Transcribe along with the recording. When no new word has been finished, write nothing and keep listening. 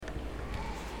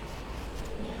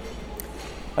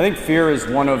I think fear is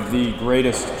one of the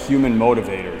greatest human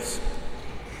motivators.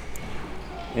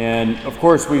 And of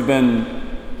course, we've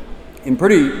been in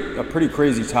a pretty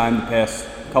crazy time the past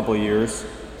couple of years.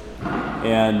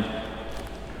 And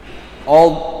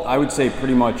I would say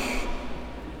pretty much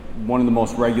one of the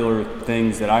most regular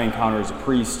things that I encounter as a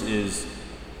priest is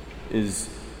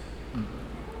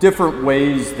different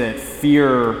ways that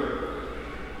fear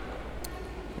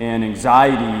and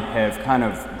anxiety have kind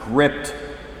of gripped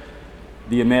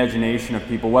the imagination of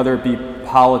people, whether it be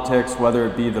politics, whether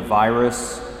it be the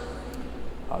virus.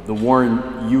 The war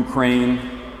in Ukraine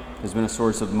has been a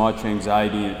source of much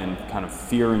anxiety and kind of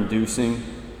fear-inducing.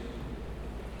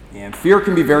 And fear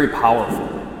can be very powerful.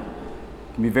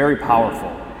 It can be very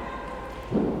powerful.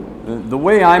 The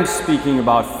way I'm speaking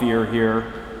about fear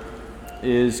here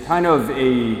is kind of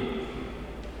a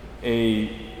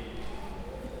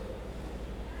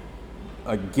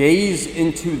gaze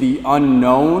into the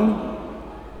unknown,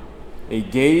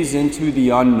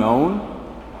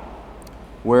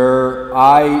 where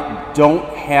I don't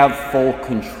have full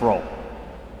control.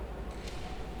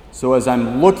 So as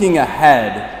I'm looking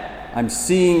ahead, I'm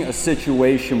seeing a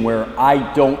situation where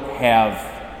I don't have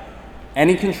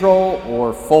any control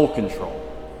or full control.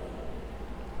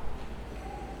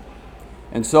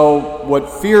 And so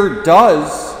what fear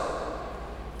does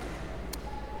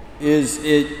is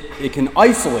it can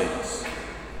isolate us,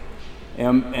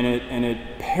 and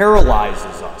it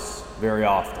paralyzes us very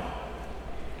often.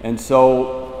 And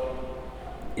so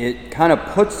it kind of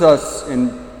puts us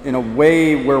in a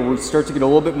way where we start to get a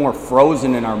little bit more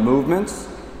frozen in our movements.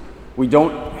 We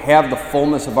don't have the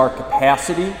fullness of our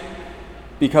capacity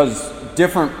because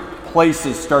different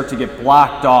places start to get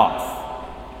blocked off.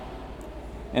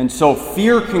 And so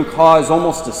fear can cause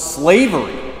almost a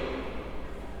slavery.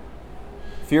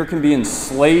 Fear can be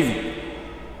enslaving.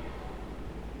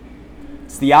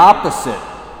 It's the opposite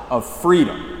of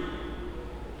freedom.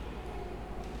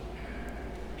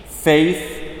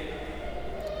 Faith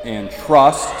and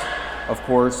trust, of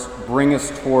course, bring us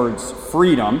towards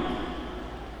freedom.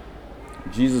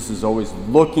 Jesus is always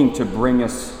looking to bring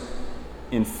us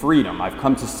in freedom. I've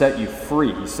come to set you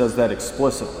free. He says that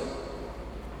explicitly.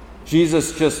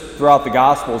 Jesus, just throughout the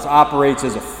Gospels, operates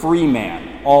as a free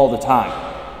man all the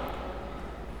time,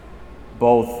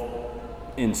 both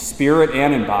in spirit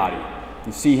and in body.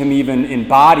 You see him even in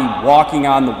body walking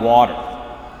on the water.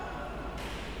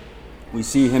 We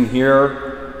see him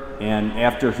here, and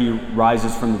after he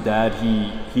rises from the dead,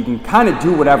 he can kind of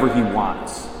do whatever he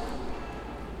wants.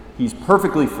 He's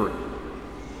perfectly free.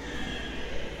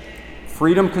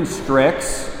 Fear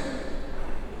constricts,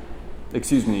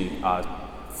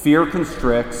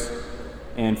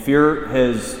 and fear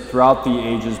has, throughout the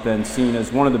ages, been seen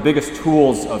as one of the biggest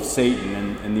tools of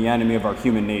Satan and the enemy of our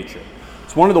human nature.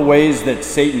 It's one of the ways that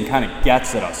Satan kind of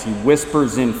gets at us. He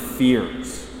whispers in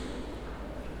fears.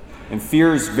 And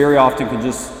fears very often can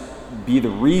just be the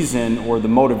reason or the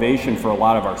motivation for a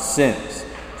lot of our sins.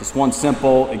 Just one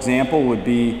simple example would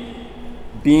be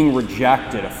being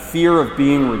rejected, a fear of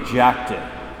being rejected.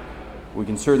 We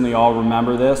can certainly all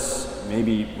remember this,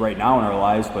 maybe right now in our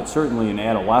lives, but certainly in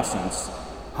adolescence.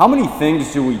 How many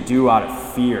things do we do out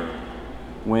of fear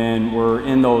when we're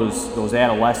in those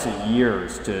adolescent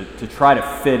years to try to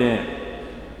fit in?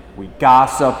 We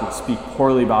gossip, we speak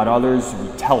poorly about others, we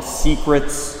tell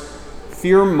secrets.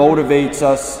 Fear motivates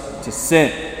us to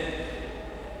sin.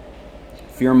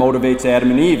 Fear motivates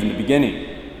Adam and Eve in the beginning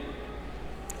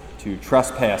to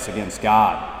trespass against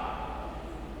God.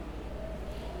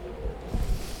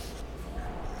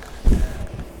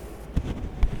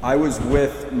 I was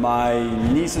with my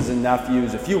nieces and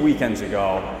nephews a few weekends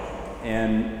ago,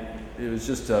 and it was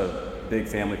just a big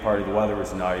family party. The weather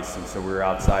was nice, and so we were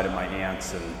outside at my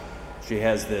aunt's, and she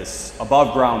has this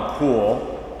above-ground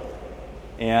pool.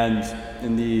 And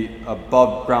in the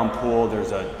above-ground pool,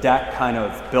 there's a deck kind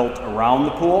of built around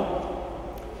the pool.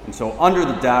 And so under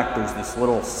the deck, there's this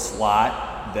little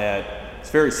slot that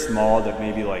it's very small, that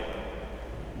maybe like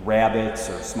rabbits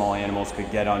or small animals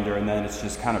could get under. And then it's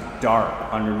just kind of dark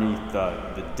underneath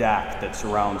the deck that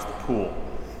surrounds the pool.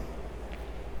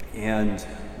 And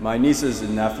my nieces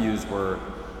and nephews were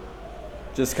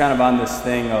just kind of on this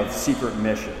thing of secret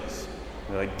missions.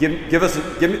 They're like, give us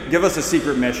a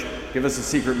secret mission. Give us a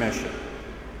secret mission.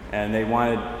 And they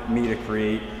wanted me to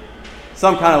create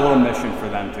some kind of little mission for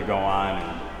them to go on.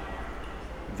 And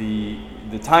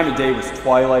the time of day was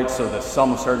twilight, so the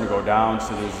sun was starting to go down,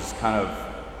 so there's this kind of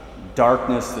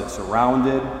darkness that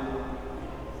surrounded.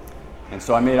 And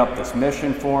so I made up this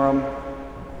mission for them.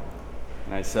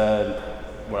 And I said,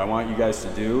 what I want you guys to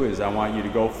do is I want you to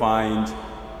go find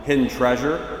hidden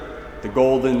treasure, the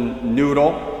golden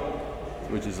noodle.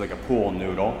 which is like a pool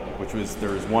noodle, there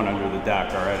was one under the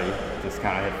deck already, just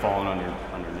kind of had fallen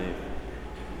underneath.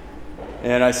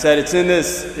 And I said,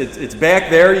 it's back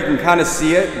there, you can kind of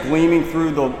see it gleaming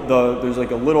through there's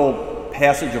like a little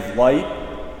passage of light,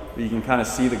 where you can kind of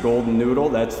see the golden noodle,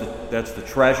 that's the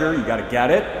treasure, you gotta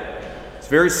get it. It's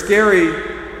very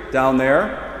scary down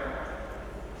there.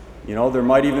 You know, there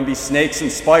might even be snakes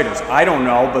and spiders. I don't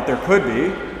know, but there could be,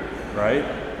 right?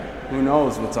 Who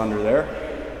knows what's under there?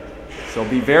 So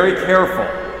be very careful.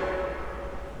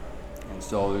 And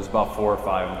so there's about 4 or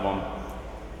 5 of them.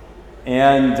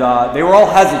 And they were all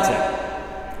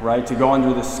hesitant, right, to go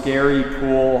under the scary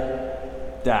pool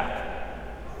deck.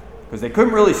 Because they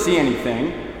couldn't really see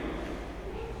anything.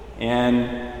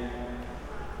 And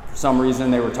for some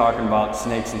reason, they were talking about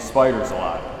snakes and spiders a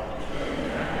lot.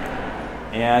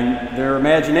 And their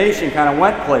imagination kind of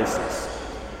went places.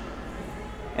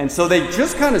 And so they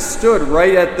just kind of stood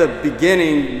right at the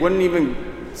beginning, wouldn't even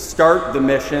start the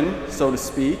mission, so to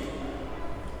speak,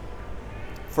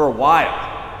 for a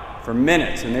while, for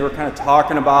minutes. And they were kind of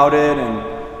talking about it, and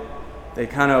they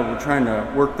kind of were trying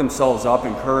to work themselves up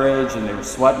in courage, and they were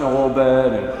sweating a little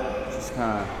bit, and just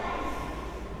kind of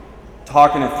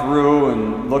talking it through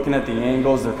and looking at the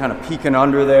angles. They're kind of peeking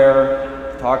under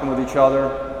there, talking with each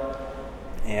other.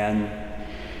 And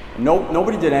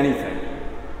nobody did anything.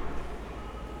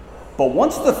 But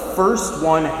once the first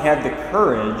one had the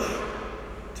courage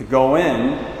to go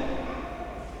in,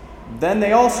 then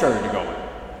they all started to go in.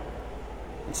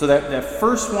 And so that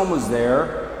first one was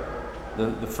there.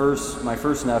 My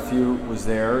first nephew was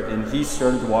there, and he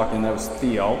started to walk in. That was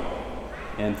Theo.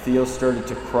 And Theo started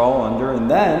to crawl under, and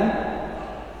then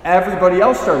everybody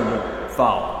else started to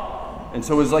follow. And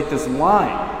so it was like this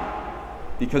line.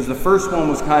 Because the first one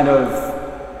was kind of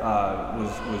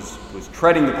was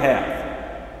treading the path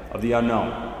of the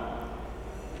unknown.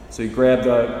 So he grabbed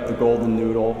the golden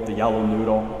noodle, the yellow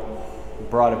noodle,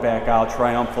 brought it back out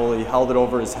triumphantly, held it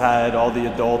over his head. All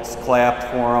the adults clapped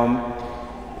for him.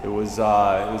 It was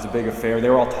a big affair. They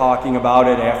were all talking about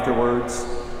it afterwards.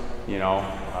 You know,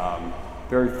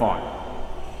 very fun.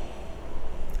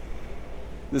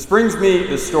 This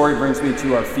story brings me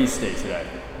to our feast day today.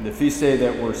 The feast day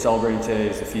that we're celebrating today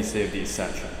is the Feast Day of the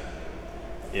Ascension.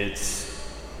 It's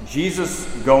Jesus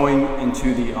going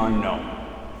into the unknown.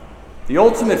 The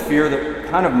ultimate fear that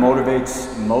kind of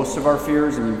motivates most of our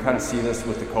fears, and you kind of see this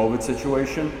with the COVID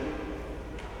situation,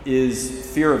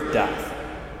 is fear of death.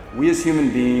 We as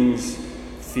human beings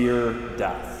fear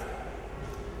death.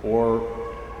 Or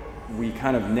we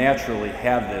kind of naturally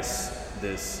have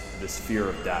this fear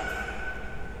of death.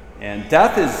 And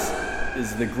death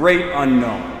is the great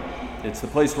unknown. It's the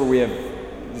place where we have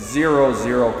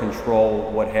zero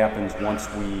control what happens once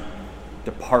we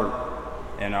depart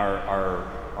and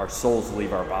our souls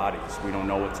leave our bodies. We don't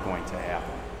know what's going to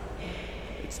happen.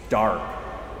 It's dark,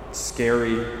 it's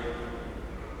scary,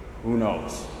 who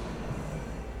knows?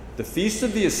 The Feast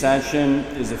of the Ascension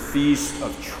is a feast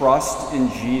of trust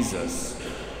in Jesus,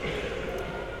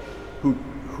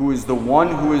 who is the one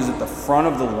who is at the front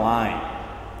of the line.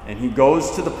 And he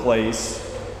goes to the place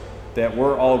that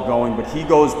we're all going, but he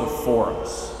goes before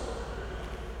us.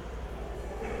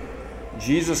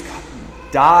 Jesus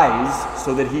dies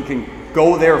so that he can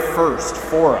go there first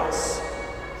for us.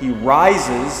 He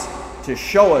rises to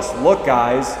show us, look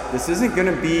guys, this isn't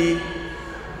going to be,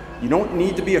 you don't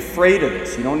need to be afraid of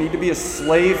this. You don't need to be a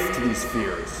slave to these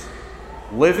fears.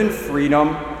 Live in freedom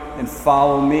and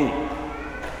follow me.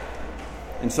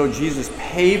 And so Jesus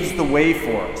paves the way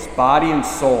for us, body and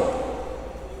soul.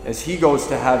 As he goes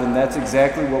to heaven, that's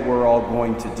exactly what we're all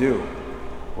going to do.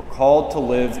 We're called to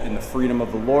live in the freedom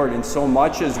of the Lord. And so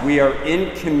much as we are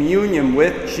in communion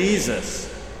with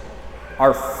Jesus,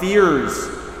 our fears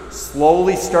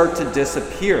slowly start to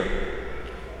disappear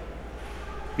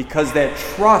because that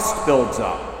trust builds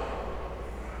up.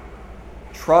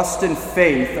 Trust and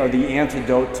faith are the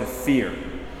antidote to fear.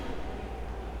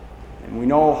 And we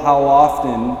know how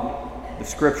often the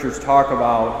scriptures talk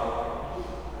about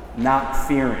not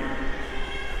fearing.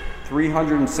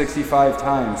 365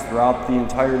 times throughout the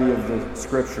entirety of the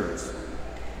scriptures,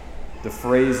 the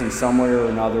phrase in some way or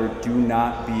another, do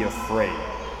not be afraid.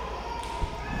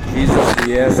 Jesus,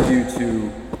 we ask you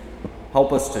to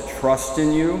help us to trust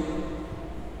in you,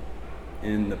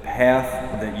 in the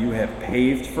path that you have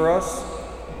paved for us.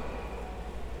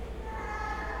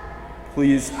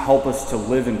 Please help us to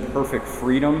live in perfect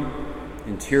freedom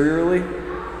interiorly.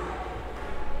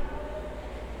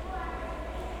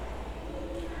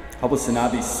 Help us to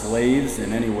not be slaves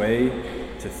in any way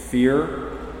to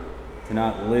fear, to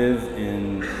not live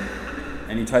in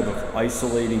any type of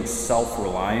isolating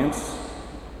self-reliance.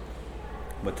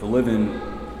 but to live in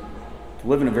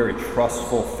a very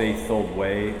trustful, faith-filled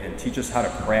way, and teach us how to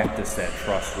practice that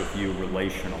trust with you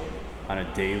relationally on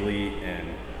a daily and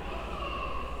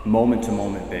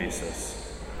moment-to-moment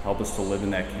basis. Help us to live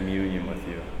in that communion with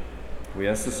you. We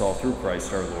ask this all through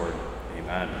Christ our Lord.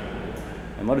 Amen.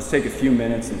 And let us take a few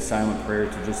minutes in silent prayer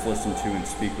to just listen to and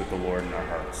speak with the Lord in our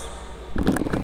hearts.